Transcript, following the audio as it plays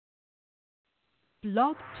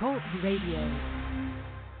Blog Talk Radio.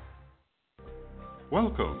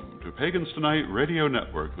 Welcome to Pagans Tonight Radio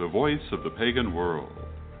Network, the voice of the pagan world.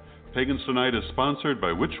 Pagans Tonight is sponsored by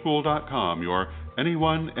witchschool.com, your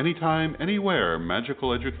anyone, anytime, anywhere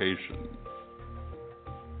magical education.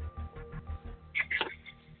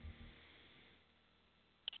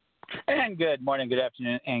 And good morning, good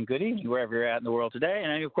afternoon, and good evening, wherever you're at in the world today.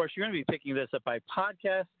 And, of course, you're going to be picking this up by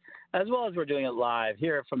podcast, as well as we're doing it live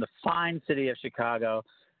here from the fine city of Chicago,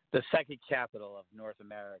 the psychic capital of North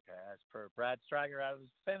America, as per Brad Stryger out of his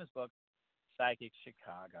famous book, Psychic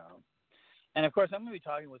Chicago. And, of course, I'm going to be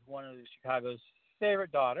talking with one of Chicago's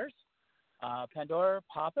favorite daughters, Pandora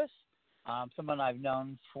Pappas, someone I've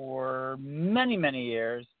known for many, many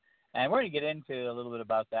years. And we're going to get into a little bit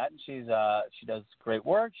about that. And she does great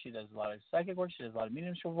work. She does a lot of psychic work. She does a lot of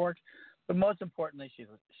mediumship work. But most importantly,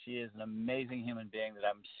 she is an amazing human being that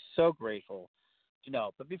I'm so grateful to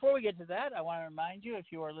know. But before we get to that, I want to remind you, if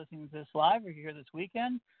you are listening to this live or you're here this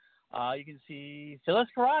weekend, you can see Phyllis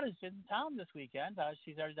Carrot is in town this weekend.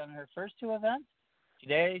 She's already done her first two events.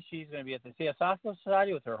 Today, she's going to be at the Theosophical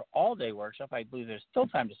Society with her all-day workshop. I believe there's still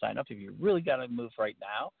time to sign up if you really got to move right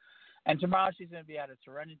now. And tomorrow she's going to be at a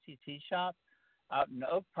Serenity Tea Shop out in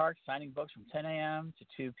Oak Park signing books from 10 a.m. to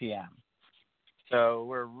 2 p.m. So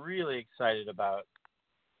we're really excited about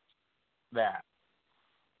that.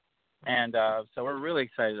 And so we're really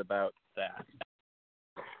excited about that.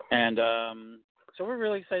 And so we're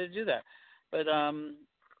really excited to do that. But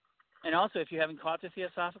and also, if you haven't caught the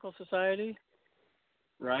Theosophical Society,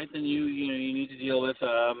 right, then you need to deal with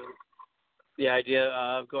the idea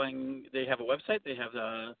of going. They have a website. They have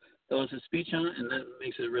Phyllis's speech on it, and that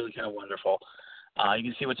makes it really kind of wonderful. You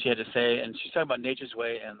can see what she had to say, and she's talking about nature's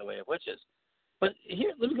way and the way of witches. But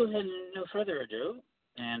here, let me go ahead and no further ado,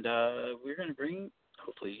 and we're going to bring,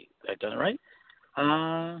 hopefully I've done it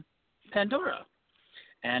right, Pandora.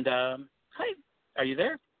 And hi, are you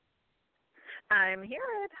there? I'm here,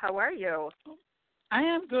 Ed. How are you? I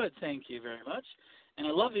am good, thank you very much. And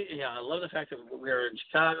I love the fact that we're in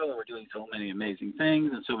Chicago and we're doing so many amazing things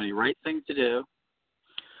and so many right things to do.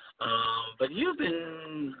 But you've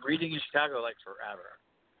been reading in Chicago like forever.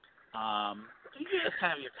 You give us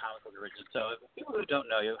kind of your comic book origin. So people who don't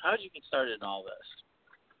know you, how did you get started in all this?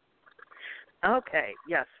 Okay,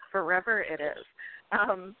 yes, forever it is.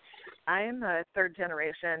 I am a third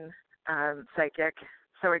generation psychic,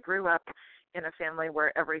 so I grew up in a family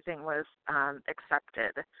where everything was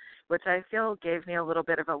accepted, which I feel gave me a little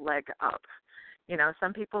bit of a leg up. You know,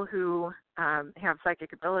 some people who have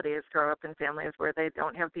psychic abilities grow up in families where they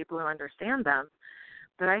don't have people who understand them,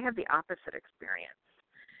 but I had the opposite experience.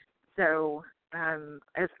 So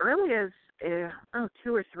as early as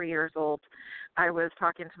 2 or 3 years old, I was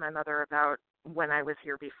talking to my mother about when I was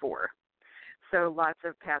here before. So lots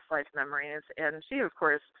of past life memories, and she, of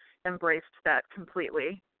course, embraced that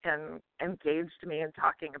completely and engaged me in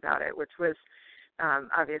talking about it, which was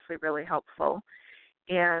obviously really helpful.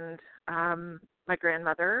 And my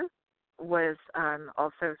grandmother was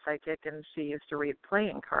also psychic, and she used to read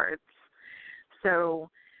playing cards. So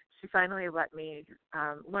she finally let me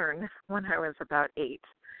learn when I was about 8.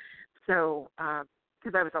 So,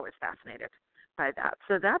 because I was always fascinated by that.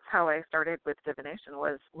 So that's how I started with divination,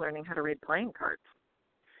 was learning how to read playing cards.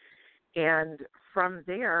 And from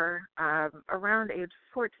there, around age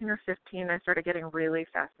 14 or 15, I started getting really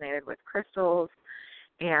fascinated with crystals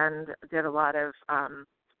and did a lot of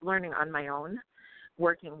learning on my own,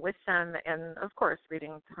 working with them, and, of course,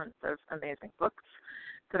 reading tons of amazing books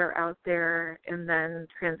that are out there, and then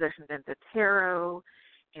transitioned into tarot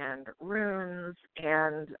and runes,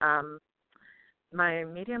 and my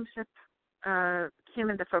mediumship came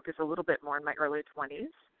into focus a little bit more in my early 20s,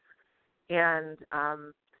 and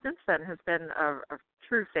since then has been a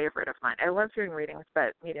true favorite of mine. I love doing readings,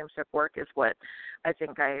 but mediumship work is what I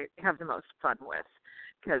think I have the most fun with,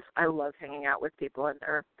 because I love hanging out with people and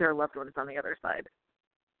their loved ones on the other side.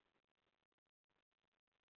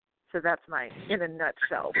 So that's in a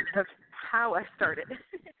nutshell, of how I started.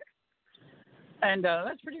 And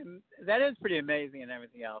that is pretty amazing and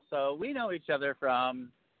everything else. So we know each other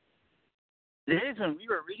from days when we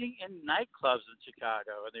were reading in nightclubs in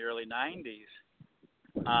Chicago in the early 90s.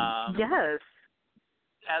 Yes.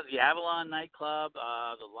 As the Avalon nightclub,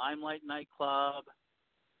 the Limelight nightclub,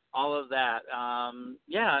 all of that. And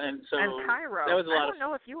so and Cairo. That was a lot I don't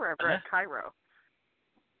know if you were ever at Cairo.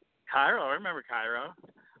 Cairo, I remember Cairo.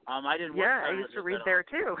 I didn't work. Yeah, I used to read there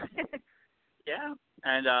too. Yeah,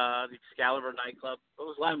 and the Excalibur nightclub. It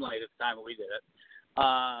was Limelight at the time when we did it.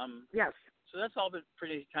 Yes. So that's all been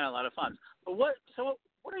pretty kind of a lot of fun. But what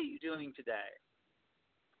are you doing today?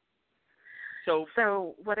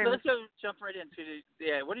 So what I'm let's go jump right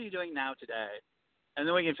into what are you doing now today? And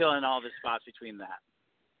then we can fill in all the spots between that.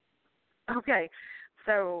 Okay.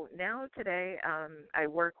 So now today I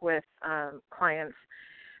work with clients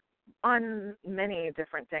on many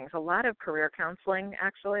different things. A lot of career counseling,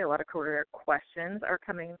 actually. A lot of career questions are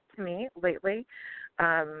coming to me lately.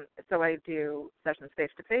 So I do sessions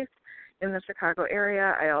face-to-face in the Chicago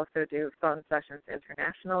area. I also do phone sessions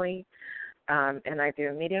internationally. And I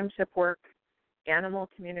do mediumship work, animal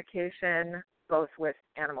communication, both with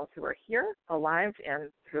animals who are here, alive, and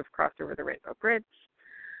who have crossed over the Rainbow Bridge.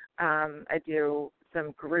 I do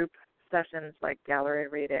some group sessions like gallery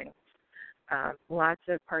readings, lots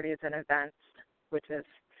of parties and events, which is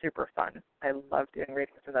super fun. I love doing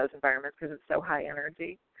readings in those environments because it's so high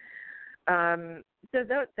energy. So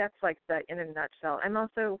that's like in a nutshell. I'm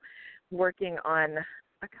also working on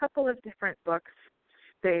a couple of different books.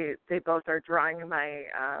 They both are drawing my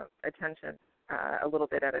attention a little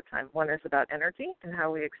bit at a time. One is about energy and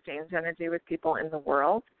how we exchange energy with people in the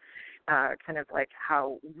world, kind of like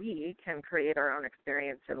how we can create our own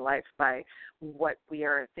experience in life by what we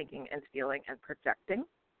are thinking and feeling and projecting.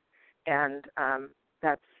 And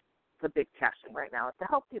that's the big passion right now, is to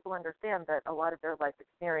help people understand that a lot of their life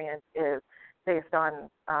experience is based on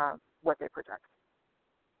what they project.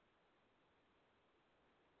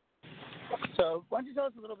 So why don't you tell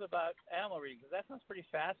us a little bit about animal reading, because that sounds pretty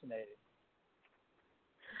fascinating.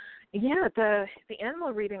 Yeah, the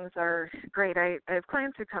animal readings are great. I have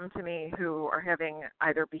clients who come to me who are having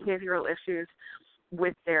either behavioral issues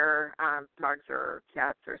with their dogs or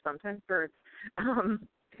cats or sometimes birds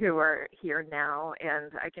who are here now,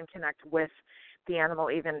 and I can connect with the animal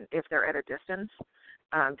even if they're at a distance,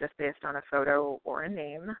 just based on a photo or a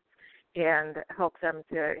name, and help them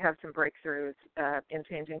to have some breakthroughs in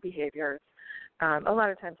changing behaviors. A lot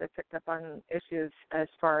of times I've picked up on issues as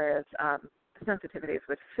far as sensitivities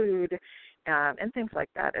with food and things like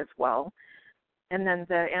that as well. And then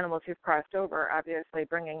the animals who've crossed over, obviously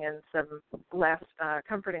bringing in some last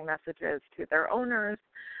comforting messages to their owners,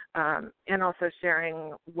 and also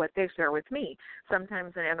sharing what they share with me.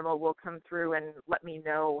 Sometimes an animal will come through and let me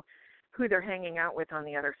know who they're hanging out with on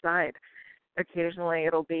the other side. Occasionally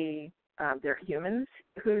it'll be their humans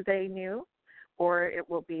who they knew, or it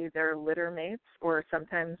will be their litter mates, or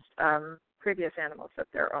sometimes previous animals that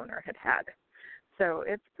their owner had. So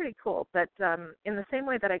it's pretty cool. But in the same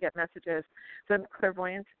way that I get messages, so I'm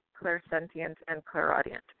clairvoyant, clairsentient, and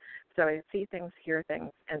clairaudient. So I see things, hear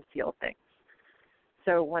things, and feel things.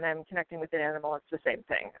 So when I'm connecting with an animal, it's the same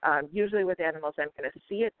thing. Usually with animals, I'm going to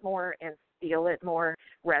see it more and feel it more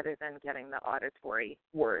rather than getting the auditory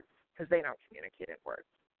words, because they don't communicate in words.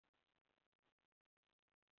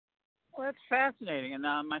 Well, that's fascinating, and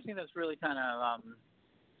I think that's really kind of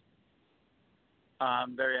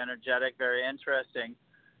very energetic, very interesting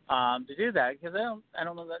to do that, because I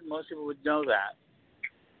don't know that most people would know that.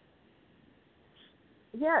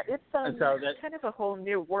 Yeah, it's kind of a whole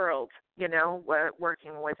new world,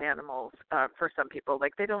 working with animals for some people.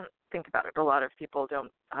 Like, they don't think about it. A lot of people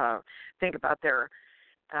don't think about their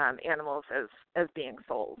animals as being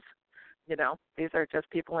souls. These are just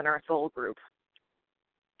people in our soul group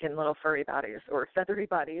in little furry bodies or feathery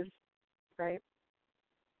bodies, right?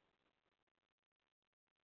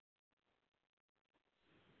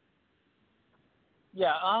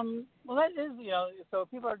 Yeah, well, that is, so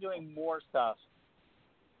people are doing more stuff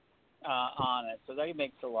on it, so that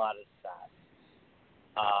makes a lot of sense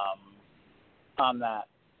on that.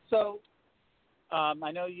 So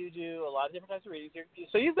I know you do a lot of different types of readings.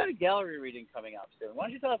 So you've got a gallery reading coming up soon. Why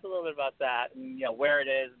don't you tell us a little bit about that, and where it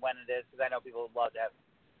is, when it is, because I know people would love to have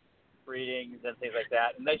readings and things like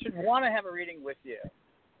that, and they should want to have a reading with you.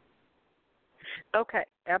 Okay,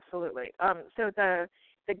 absolutely. So the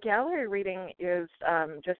gallery reading is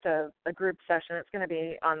just a group session. It's going to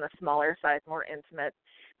be on the smaller side, more intimate,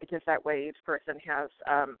 because that way each person has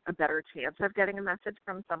a better chance of getting a message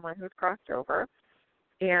from someone who's crossed over.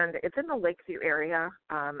 And it's in the Lakeview area.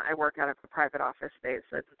 I work out of a private office space,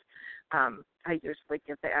 and I usually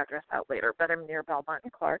give the address out later, but I'm near Belmont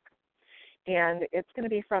and Clark. And it's going to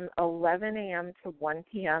be from 11 a.m. to 1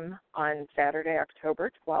 p.m. on Saturday,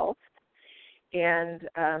 October 12th. And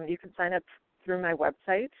you can sign up through my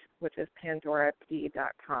website, which is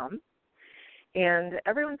pandorap.com. And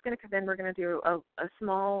everyone's going to come in. We're going to do a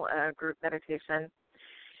small group meditation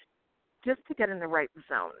just to get in the right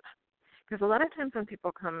zone. Because a lot of times when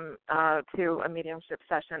people come to a mediumship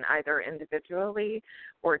session, either individually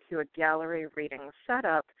or to a gallery reading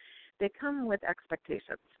setup, they come with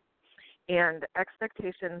expectations. And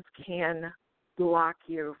expectations can block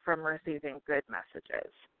you from receiving good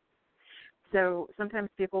messages. So sometimes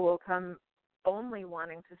people will come only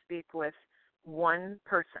wanting to speak with one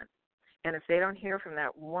person. And if they don't hear from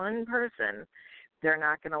that one person, they're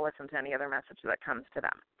not going to listen to any other message that comes to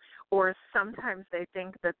them. Or sometimes they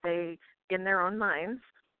think that they, in their own minds,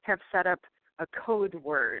 have set up a code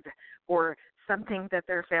word or something that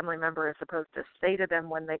their family member is supposed to say to them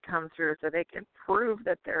when they come through so they can prove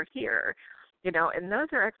that they're here. And those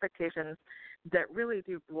are expectations that really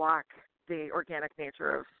do block the organic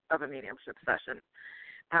nature of a mediumship session.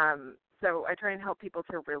 So I try and help people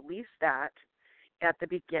to release that at the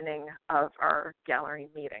beginning of our gallery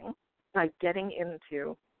meeting by getting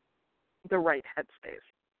into the right headspace.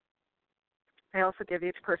 I also give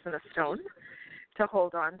each person a stone to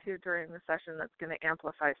hold on to during the session that's going to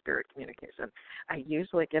amplify spirit communication. I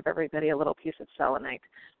usually give everybody a little piece of selenite.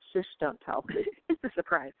 Shush, don't tell. It's a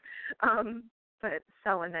surprise. But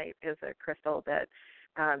selenite is a crystal that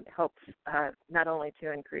helps not only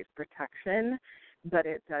to increase protection, but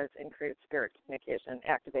it does increase spirit communication,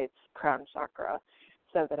 activates crown chakra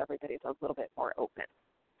so that everybody's a little bit more open.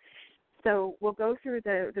 So we'll go through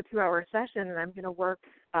the 2-hour session, and I'm going to work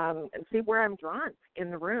and see where I'm drawn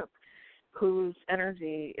in the room, whose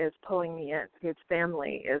energy is pulling me in, whose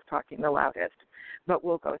family is talking the loudest. But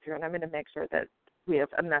we'll go through, and I'm going to make sure that we have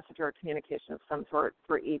a message or a communication of some sort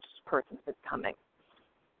for each person who's coming.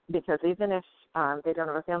 Because even if they don't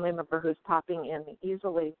have a family member who's popping in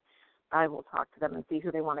easily, I will talk to them and see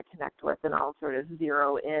who they want to connect with, and I'll sort of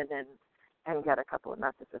zero in and get a couple of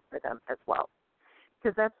messages for them as well.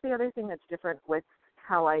 Because that's the other thing that's different with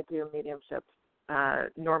how I do mediumship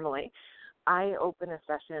normally. I open a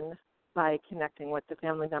session by connecting with the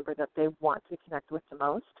family member that they want to connect with the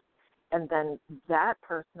most, and then that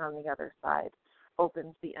person on the other side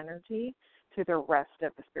opens the energy to the rest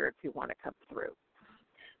of the spirits who want to come through.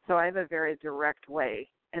 So I have a very direct way,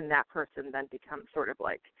 and that person then becomes sort of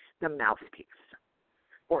like the mouthpiece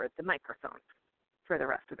or the microphone for the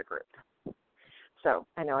rest of the group. So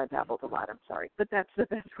I know I babbled a lot, I'm sorry, but that's the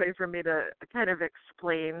best way for me to kind of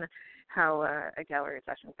explain how a gallery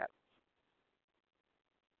session goes.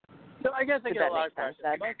 So I guess I get a lot of questions.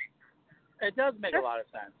 It does make Sure. a lot of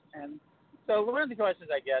sense. And so one of the questions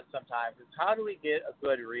I get sometimes is, how do we get a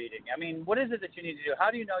good reading? I mean, what is it that you need to do? How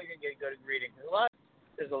do you know you're going to get a good reading?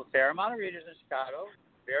 There's a fair amount of readers in Chicago,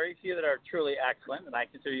 very few that are truly excellent, and I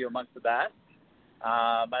consider you amongst the best.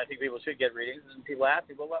 I think people should get readings, and people ask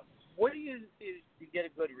me, well, what do you do to get a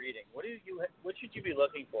good reading? What should you be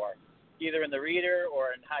looking for, either in the reader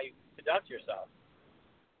or in how you conduct yourself?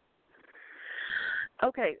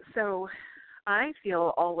 Okay, so I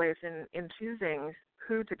feel always in choosing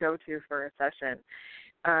who to go to for a session,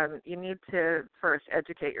 you need to first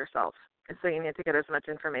educate yourself. So you need to get as much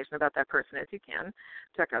information about that person as you can.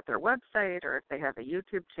 Check out their website, or if they have a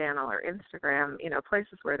YouTube channel or Instagram,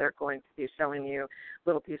 places where they're going to be showing you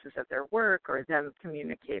little pieces of their work or them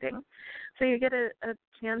communicating. So you get a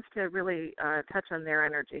chance to really touch on their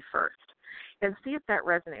energy first and see if that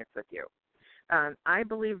resonates with you. I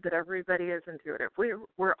believe that everybody is intuitive.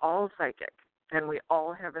 We're all psychic, and we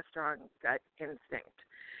all have a strong gut instinct.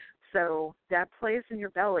 So that place in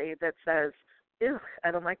your belly that says, ew, I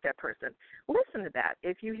don't like that person, listen to that.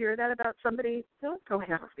 If you hear that about somebody, don't go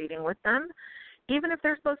have a reading with them. Even if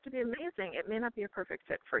they're supposed to be amazing, it may not be a perfect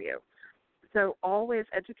fit for you. So always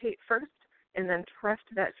educate first, and then trust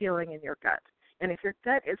that feeling in your gut. And if your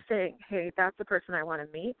gut is saying, hey, that's the person I want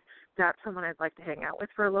to meet, that's someone I'd like to hang out with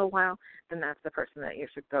for a little while, then that's the person that you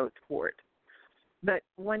should go toward. But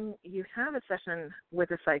when you have a session with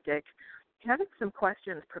a psychic, having some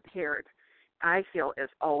questions prepared, I feel, is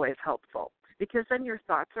always helpful, because then your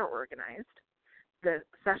thoughts are organized, the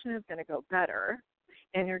session is going to go better,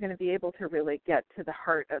 and you're going to be able to really get to the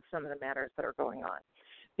heart of some of the matters that are going on.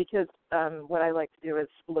 Because what I like to do is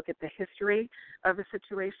look at the history of a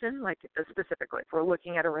situation, like specifically if we're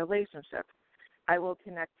looking at a relationship, I will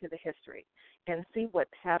connect to the history and see what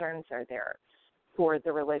patterns are there for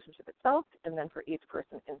the relationship itself and then for each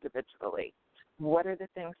person individually. What are the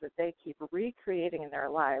things that they keep recreating in their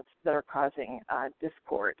lives that are causing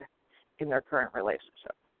discord in their current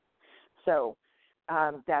relationship? So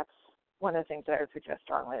that's one of the things that I would suggest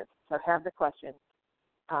strongly is, so have the questions,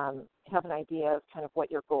 have an idea of kind of what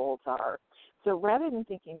your goals are. So rather than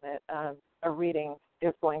thinking that a reading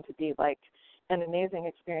is going to be like an amazing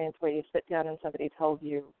experience where you sit down and somebody tells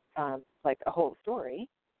you like a whole story,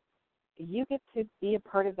 you get to be a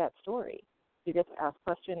part of that story. You get to ask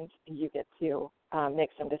questions. You get to make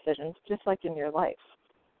some decisions, just like in your life.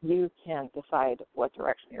 You can decide what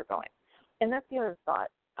direction you're going. And that's the other thought.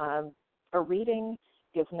 A reading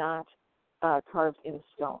is not carved in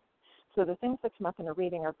stone. So the things that come up in a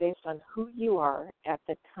reading are based on who you are at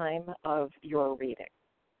the time of your reading.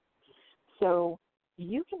 So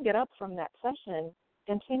you can get up from that session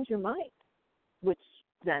and change your mind, which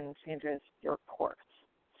then changes your course.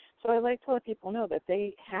 So I like to let people know that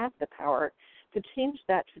they have the power to change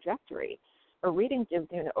that trajectory. A reading gives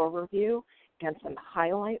you an overview and some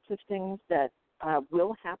highlights of things that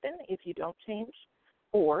will happen if you don't change,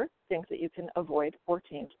 or things that you can avoid or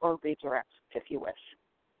change or redirect if you wish.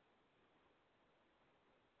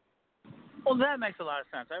 Well, that makes a lot of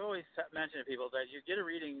sense. I've always mentioned to people that you get a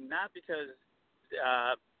reading not because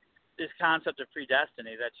this concept of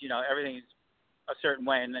predestiny, that, everything's a certain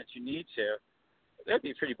way and that you need to. That'd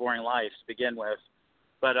be a pretty boring life to begin with.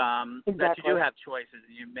 But exactly. That you do have choices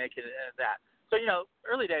and you make it that. So,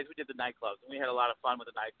 early days we did the nightclubs, and we had a lot of fun with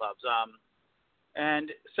the nightclubs.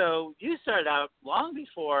 And so you started out long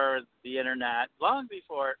before the internet, not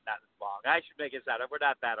long. I should make it sound, we're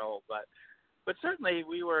not that old, but certainly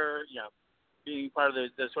we were, being part of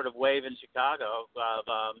the sort of wave in Chicago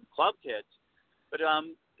of club kids. But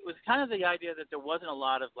it was kind of the idea that there wasn't a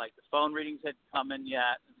lot of, like, the phone readings had come in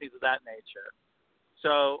yet and things of that nature.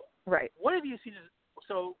 So right. What have you seen?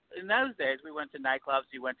 So in those days, we went to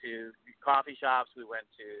nightclubs, we went to coffee shops, we went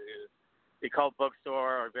to the occult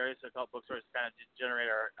bookstore or various occult bookstores to kind of generate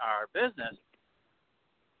our business.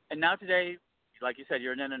 And now today, like you said,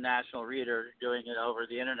 you're an international reader doing it over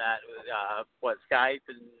the internet with Skype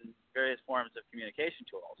and various forms of communication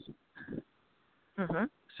tools. Mm-hmm.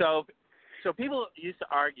 So people used to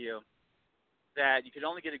argue that you could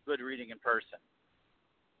only get a good reading in person.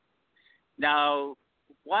 Now,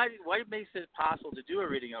 why makes it possible to do a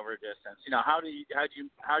reading over a distance? How did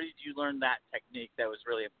you learn that technique that was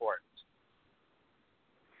really important?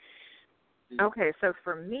 Okay, so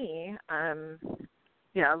for me, a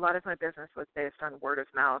lot of my business was based on word of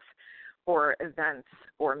mouth or events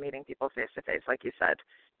or meeting people face to face, like you said,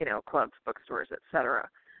 clubs, bookstores, etc.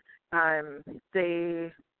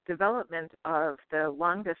 The development of the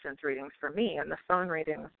long distance readings for me and the phone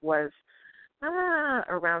readings was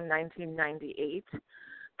around 1998.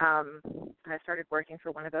 I started working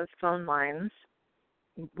for one of those phone lines,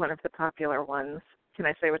 one of the popular ones. Can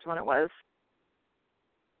I say which one it was?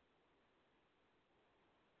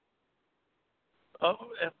 Oh,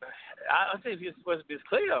 I think it was Miss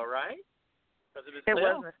Cleo, right? It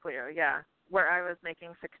was Miss Cleo, yeah, where I was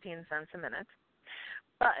making 16 cents a minute.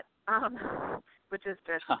 But, which is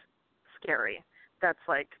just scary. That's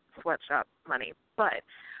like sweatshop money. But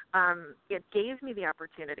it gave me the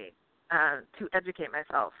opportunity to educate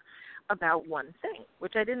myself about one thing,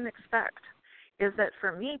 which I didn't expect, is that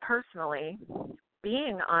for me personally,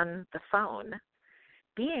 being on the phone,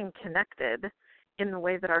 being connected in the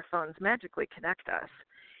way that our phones magically connect us,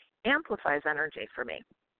 amplifies energy for me.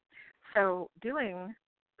 So doing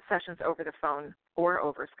sessions over the phone or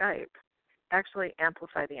over Skype actually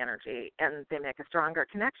amplify the energy, and they make a stronger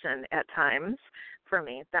connection at times for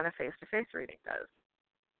me than a face-to-face reading does.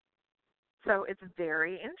 So it's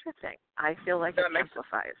very interesting. I feel like it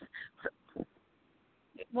amplifies.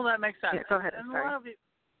 Well, that makes sense. Yeah, go ahead. And sorry. A lot of you,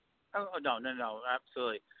 no,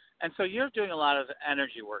 absolutely. And so you're doing a lot of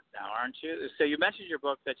energy work now, aren't you? So you mentioned your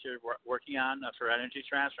book that you're working on for energy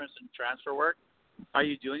transference and transfer work. Are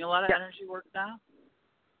you doing a lot of energy work now?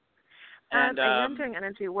 And I am doing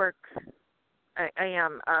energy work. I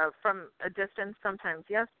am from a distance sometimes,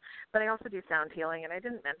 yes, but I also do sound healing, and I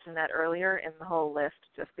didn't mention that earlier in the whole list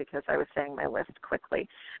just because I was saying my list quickly.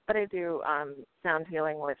 But I do sound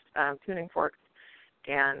healing with tuning forks,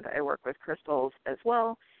 and I work with crystals as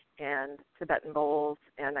well, and Tibetan bowls,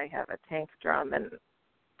 and I have a tank drum and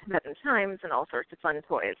Tibetan chimes and all sorts of fun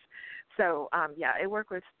toys. So, I work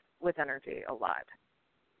with energy a lot.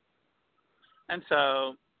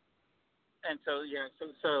 So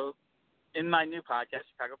in my new podcast,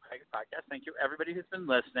 Chicago Pagan Podcast, thank you everybody who's been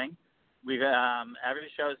listening. We've every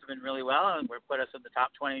show has been really well, and we've put us in the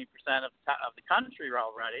top 20% of the country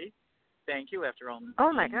already. Thank you. After only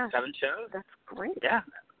 7 shows, that's great. Yeah,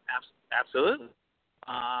 absolutely.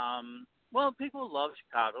 Well, people love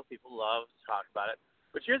Chicago. People love to talk about it.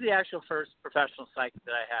 But you're the actual first professional psychic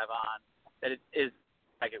that I have on that it is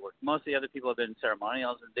psychic work. Most of the other people have been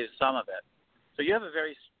ceremonials and do some of it. So you have a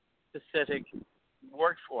very specific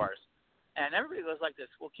workforce. And everybody goes like this,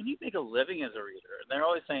 well, can you make a living as a reader? And they're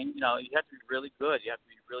always saying, you have to be really good. You have to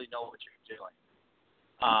really know what you're doing.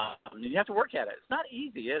 You have to work at it. It's not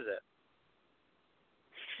easy, is it?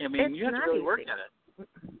 I mean, you have to really work at it.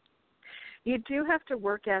 You do have to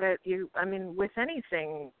work at it. With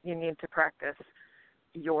anything, you need to practice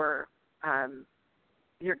your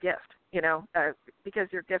gift, because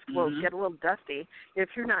your gift will get a little dusty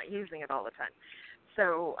if you're not using it all the time.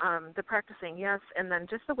 So the practicing, yes, and then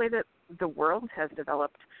just the way that the world has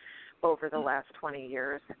developed over the last 20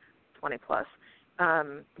 years, 20 plus,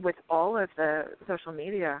 with all of the social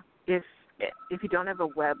media, if you don't have a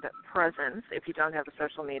web presence, if you don't have a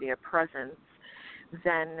social media presence,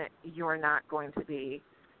 then you're not going to be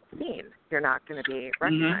seen. You're not going to be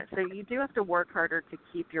recognized. So you do have to work harder to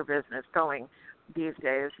keep your business going these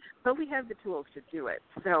days, but we have the tools to do it.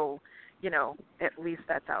 So, at least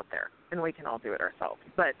that's out there, and we can all do it ourselves.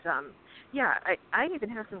 But, I even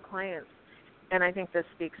have some clients, and I think this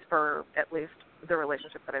speaks for at least the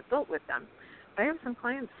relationship that I've built with them. I have some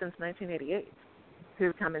clients since 1988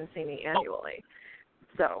 who come and see me annually.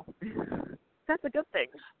 So that's a good thing.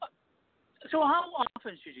 So how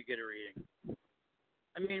often should you get a reading?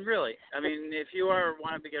 I mean, really. I mean, if you are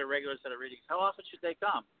wanting to get a regular set of readings, how often should they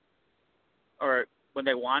come? Or when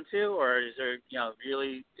they want to? Or is there,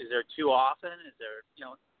 is there too often? Is there,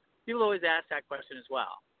 people always ask that question as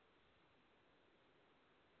well.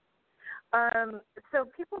 So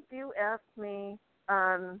people do ask me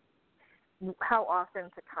how often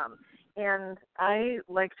to come, and I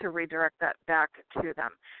like to redirect that back to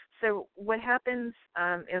them. So what happens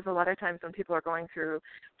is a lot of times when people are going through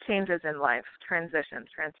changes in life, transitions,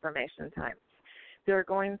 transformation times, they're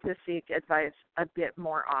going to seek advice a bit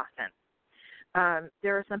more often.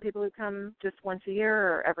 There are some people who come just once a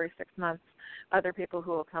year or every 6 months, other people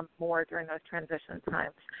who will come more during those transition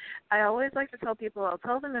times. I always like to tell people, I'll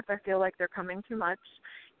tell them if I feel like they're coming too much,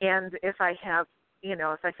 and if I have,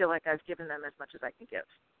 if I feel like I've given them as much as I can give.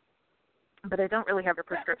 But I don't really have a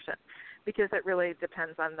prescription because it really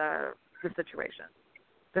depends on the situation.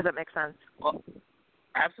 Does that make sense? Well,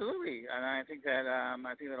 absolutely, and I think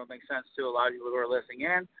that'll make sense to a lot of people who are listening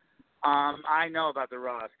in. I know about the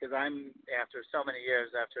Ross because I'm after so many years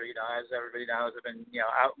after as everybody knows I've been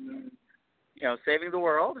out and saving the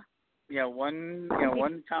world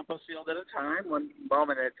one compost field at a time, one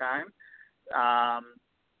moment at a time,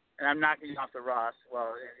 and I'm knocking off the Ross.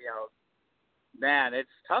 Well, man, it's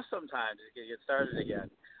tough sometimes to get started again.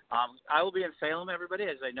 I will be in Salem, everybody,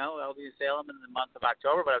 as I know. I'll be in Salem in the month of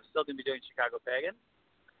October, but I'm still going to be doing Chicago Pagan.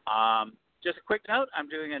 Just a quick note, I'm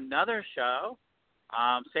doing another show.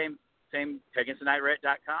 Same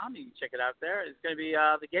PagansTonight.com. You can check it out there. It's going to be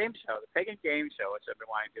the game show, the Pagan game show, which I've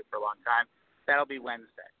been wanting to do for a long time. That'll be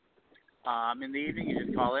Wednesday. In the evening, you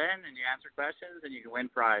just call in and you answer questions, and you can win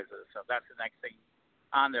prizes. So that's the next thing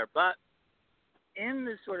on there. But in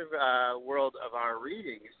this sort of world of our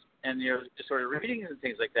readings and just sort of readings and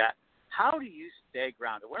things like that, how do you stay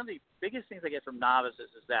grounded? One of the biggest things I get from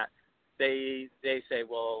novices is that they say,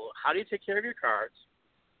 well, how do you take care of your cards?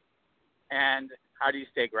 And how do you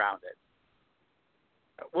stay grounded?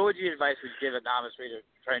 What advice would you give a novice reader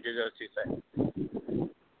trying to do those two things?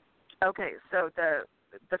 Okay, so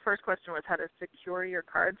the first question was how to secure your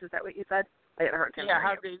cards. Is that what you said? I had a hard time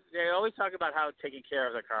hearing you. They always talk about how taking care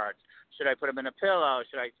of the cards. Should I put them in a pillow?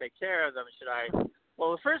 Should I take care of them?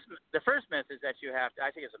 Well, the first myth is that you have to.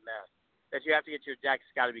 I think it's a myth that you have to get your deck's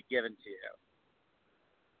got to be given to you.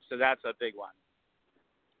 So that's a big one.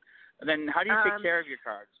 And then how do you take care of your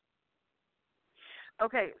cards?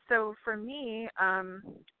 Okay, so for me,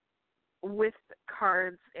 with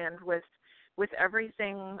cards and with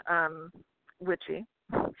everything witchy,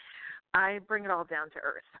 I bring it all down to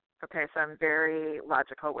earth. Okay, so I'm very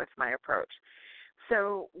logical with my approach.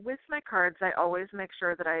 So with my cards, I always make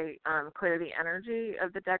sure that I clear the energy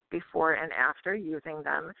of the deck before and after using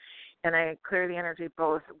them, and I clear the energy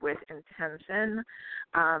both with intention,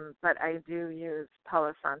 but I do use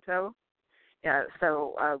Palo Santo.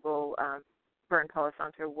 So we'll burn Palo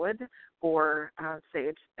Santo wood or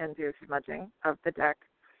sage and do smudging of the deck.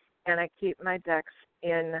 And I keep my decks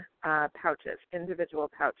in pouches, individual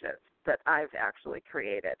pouches that I've actually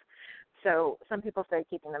created. So some people say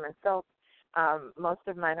keeping them in silk. Most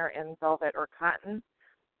of mine are in velvet or cotton,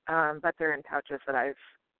 but they're in pouches that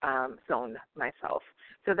I've sewn myself.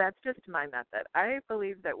 So that's just my method. I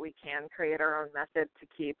believe that we can create our own method to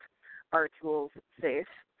keep our tools safe.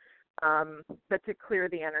 But to clear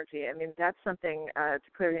the energy, I mean, that's something to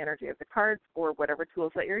clear the energy of the cards or whatever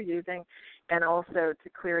tools that you're using, and also to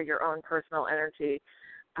clear your own personal energy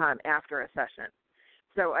after a session.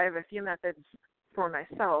 So I have a few methods for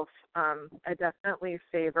myself. I definitely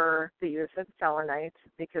favor the use of selenite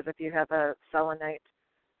because if you have a selenite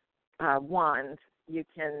wand, you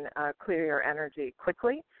can clear your energy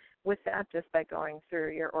quickly with that just by going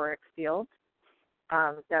through your auric field.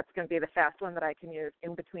 That's going to be the fast one that I can use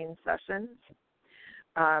in between sessions.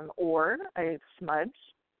 Or I smudge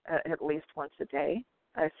at least once a day.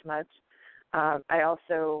 I smudge. I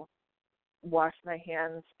also wash my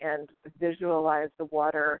hands and visualize the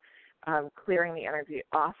water clearing the energy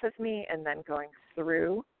off of me and then going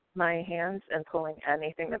through my hands and pulling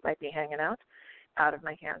anything that might be hanging out. out of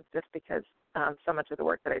my hands, just because so much of the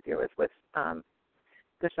work that I do is with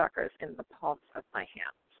the chakras in the palms of my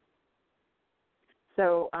hands.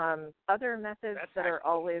 So other methods that are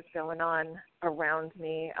always going on around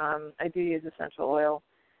me, I do use essential oil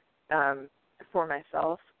for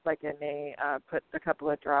myself. Like I may put a couple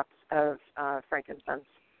of drops of frankincense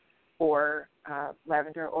or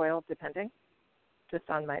lavender oil, depending, just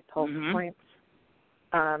on my pulse points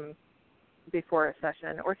before a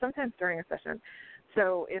session or sometimes during a session.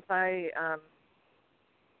 So if I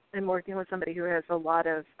am working with somebody who has a lot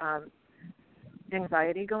of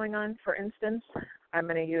anxiety going on, for instance, I'm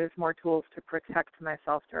going to use more tools to protect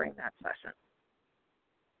myself during that session,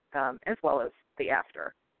 as well as the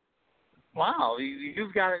after. Wow,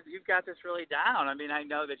 you've got this really down. I mean, I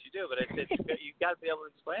know that you do, but it's you've got to be able to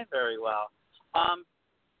explain it very well.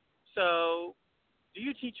 So, do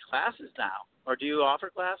you teach classes now, or do you offer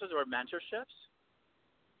classes or mentorships?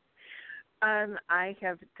 I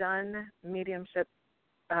have done mediumship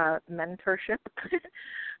mentorship.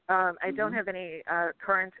 I don't have any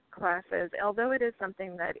current classes, although it is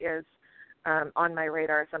something that is on my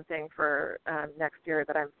radar. Something for next year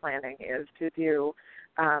that I'm planning is to do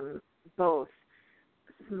both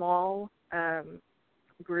small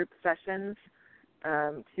group sessions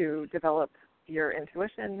to develop your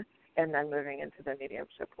intuition and then moving into the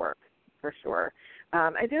mediumship work for sure.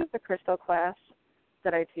 I do have the crystal class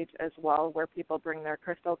that I teach as well, where people bring their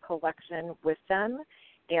crystal collection with them,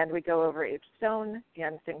 and we go over each stone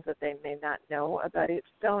and things that they may not know about each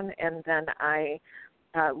stone, and then I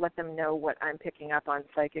let them know what I'm picking up on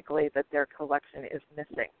psychically that their collection is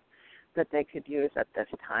missing, that they could use at this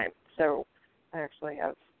time. So I actually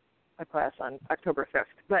have a class on October 5th.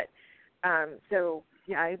 But so,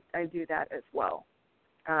 yeah, I do that as well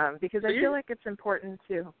because I feel like it's important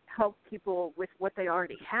to help people with what they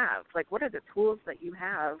already have. Like, what are the tools that you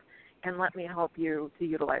have, and let me help you to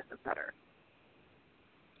utilize them better.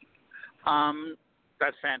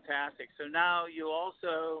 That's fantastic. So now you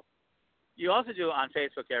also do it on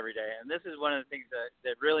Facebook every day, and this is one of the things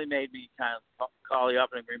that really made me kind of call you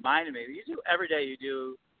up and reminded me that you do every day. You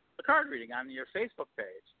do a card reading on your Facebook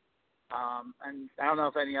page, and I don't know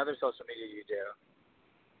if any other social media you do.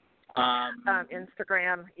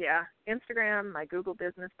 Instagram, yeah, Instagram, my Google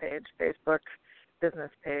business page, Facebook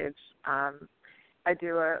business page. I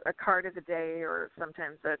do a card of the day, or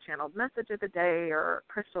sometimes a channeled message of the day, or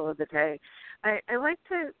crystal of the day. I like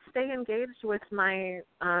to stay engaged with my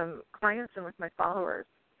clients and with my followers,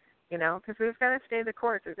 because we've got to stay the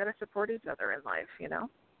course. We've got to support each other in life,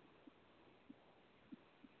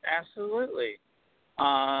 Absolutely.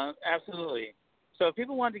 Absolutely. So if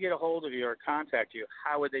people wanted to get a hold of you or contact you,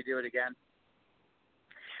 how would they do it again?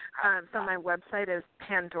 So my website is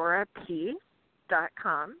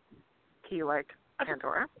pandorap.com, P like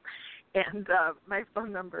Pandora, and my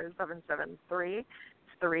phone number is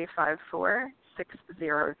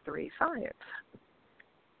 773-354-6035.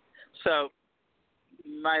 So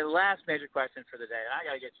my last major question for the day, and I'm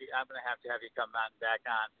going to have you come back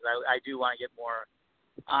on, because I do want to get more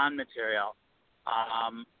on material.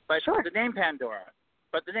 But sure. The name Pandora,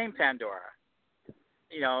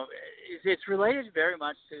 it's related very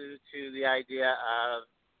much to the idea of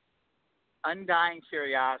undying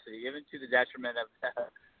curiosity, even to the detriment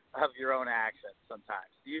of your own actions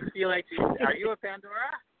sometimes. Do you feel like are you a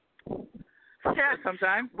Pandora?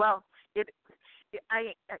 Sometimes? Well,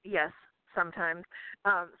 yes, sometimes.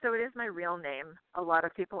 So it is my real name. A lot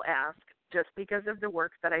of people ask, just because of the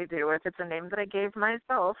work that I do, if it's a name that I gave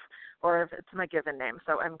myself or if it's my given name.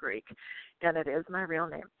 So I'm Greek, and it is my real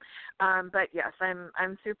name. But yes,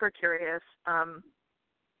 I'm super curious.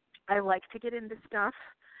 I like to get into stuff.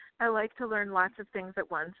 I like to learn lots of things at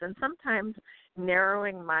once, and sometimes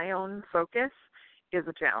narrowing my own focus is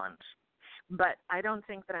a challenge. But I don't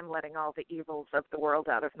think that I'm letting all the evils of the world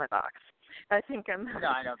out of my box. I think No,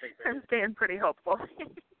 I don't think so. I'm staying pretty hopeful.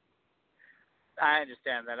 I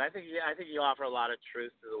understand that. I think you offer a lot of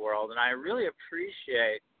truth to the world, and I really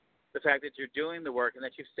appreciate the fact that you're doing the work and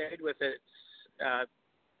that you've stayed with it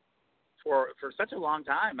for such a long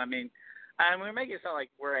time. I mean, and we're making it sound like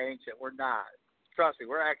we're ancient. We're not. Trust me,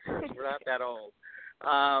 we're experts. We're not that old.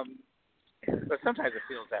 But sometimes it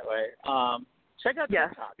feels that way. Check out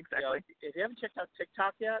TikTok. Exactly. If you haven't checked out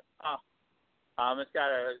TikTok yet, it's got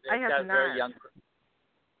a not. very young.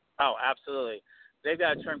 Oh, absolutely. They've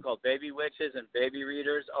got a term called baby witches and baby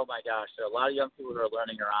readers. Oh my gosh, there are a lot of young people who are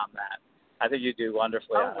learning around that. I think you do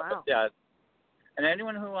wonderfully. Oh wow. Yeah. And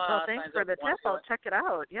anyone who thanks for the tip. I'll check it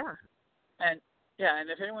out. Yeah. And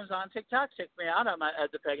if anyone's on TikTok, check me out. I'm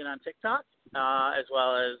at the Pagan on TikTok, as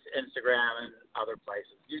well as Instagram and other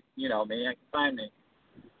places. You know me. You can find me.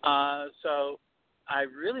 So I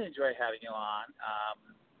really enjoy having you on.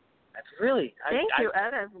 Thank you,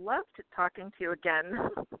 Ed. I've loved talking to you again.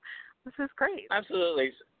 This is great.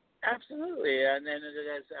 Absolutely. And then it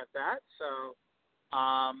is at that. So,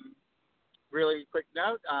 really quick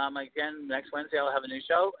note. Again, next Wednesday I'll have a new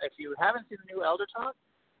show. If you haven't seen the new Elder Talk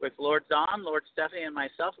with Lord Don, Lord Stephanie, and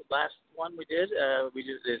myself, the last one we did,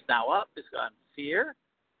 is now up. It's on fear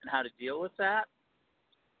and how to deal with that.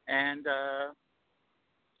 And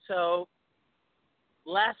so,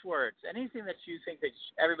 last words. Anything that you think that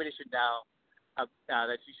everybody should know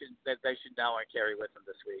that they should know and carry with them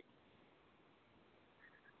this week.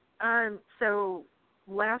 So,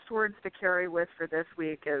 last words to carry with for this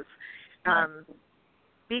week is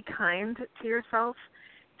be kind to yourself.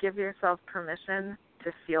 Give yourself permission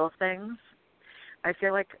to feel things. I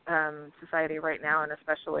feel like society right now, and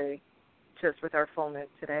especially just with our full moon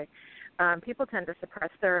today, people tend to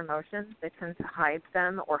suppress their emotions. They tend to hide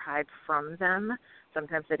them or hide from them.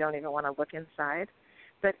 Sometimes they don't even want to look inside.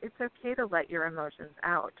 But it's okay to let your emotions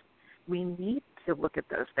out. We need to look at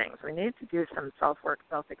those things. We need to do some self-work,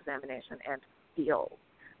 self-examination, and feel.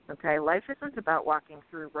 Okay? Life isn't about walking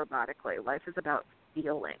through robotically. Life is about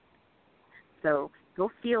feeling. So go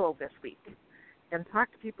feel this week and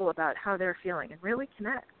talk to people about how they're feeling and really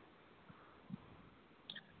connect.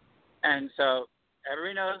 And so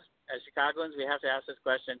everybody knows, as Chicagoans, we have to ask this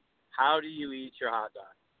question: how do you eat your hot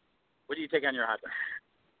dog? What do you take on your hot dog?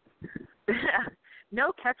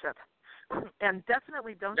 No ketchup, and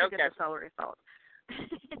definitely don't forget the celery salt.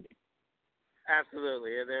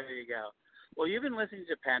 Absolutely. There you go. Well, you've been listening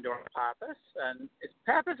to Pandora Pappas, and it's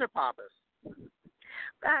Pappas or Pappas?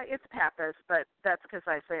 It's Pappas, but that's because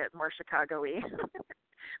I say it more Chicago-y.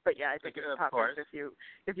 But yeah, I think it's Pappas if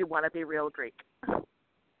you want to be real Greek.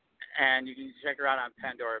 And you can check her out on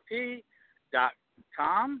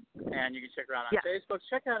PandoraP.com, and you can check her out on Facebook.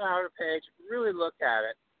 Check out our page. Really look at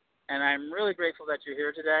it. And I'm really grateful that you're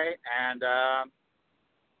here today.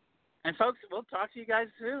 And folks, we'll talk to you guys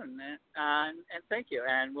soon. And thank you.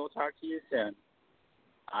 And we'll talk to you soon.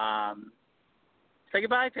 Say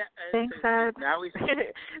goodbye. Thanks, Ed.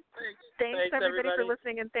 Thanks everybody for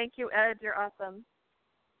listening. And thank you, Ed. You're awesome.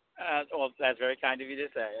 Well, that's very kind of you to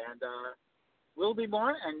say. And we'll be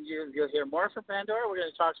more, and you'll hear more from Pandora. We're going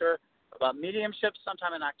to talk to her about mediumship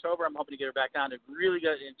sometime in October. I'm hoping to get her back on to really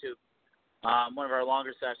get into one of our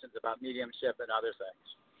longer sessions about mediumship and other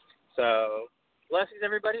things. So, blessings,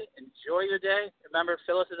 everybody. Enjoy your day. Remember,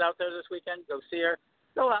 Phyllis is out there this weekend. Go see her.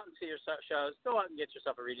 Go out and see your shows. Go out and get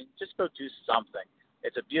yourself a reading. Just go do something.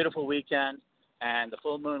 It's a beautiful weekend, and the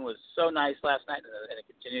full moon was so nice last night, and it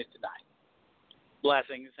continues tonight.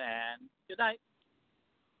 Blessings, and good night.